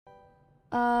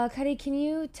Kyedae, can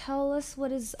you tell us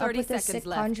what is up 30 with this seconds sick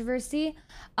left. controversy?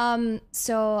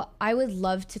 So I would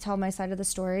love to tell my side of the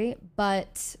story,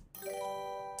 but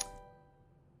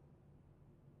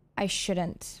I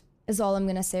shouldn't, is all I'm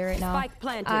gonna say right now. Spike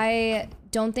planted. I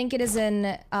don't think it is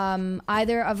in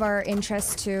either of our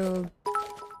interests to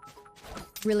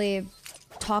really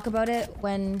talk about it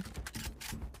when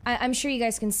I'm sure you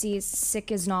guys can see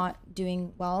sick is not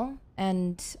doing well,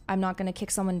 and I'm not gonna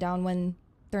kick someone down when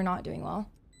they're not doing well.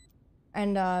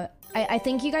 And I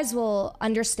think you guys will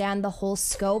understand the whole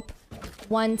scope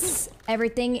once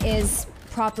everything is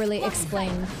properly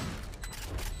explained.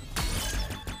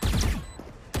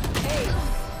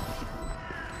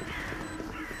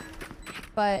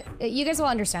 But you guys will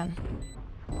understand.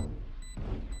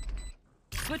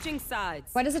 Switching sides.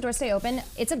 Why does the door stay open?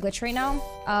 It's a glitch right now,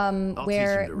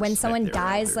 where when someone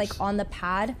dies, like on the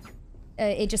pad,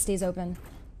 it just stays open.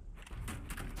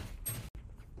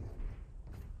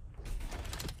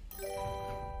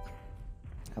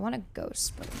 I want a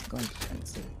ghost, but I'm going to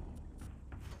frenzy.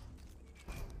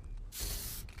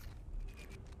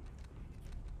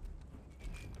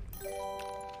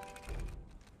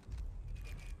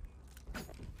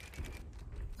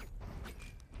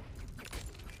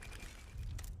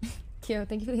 Cute,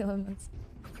 thank you for the 11 months.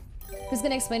 Who's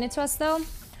gonna explain it to us though?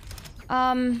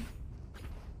 I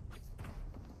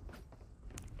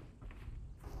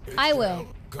will.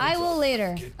 I will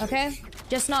later, okay?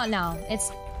 Just not now.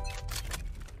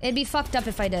 It'd be fucked up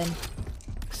if I did.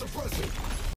 Suppressing.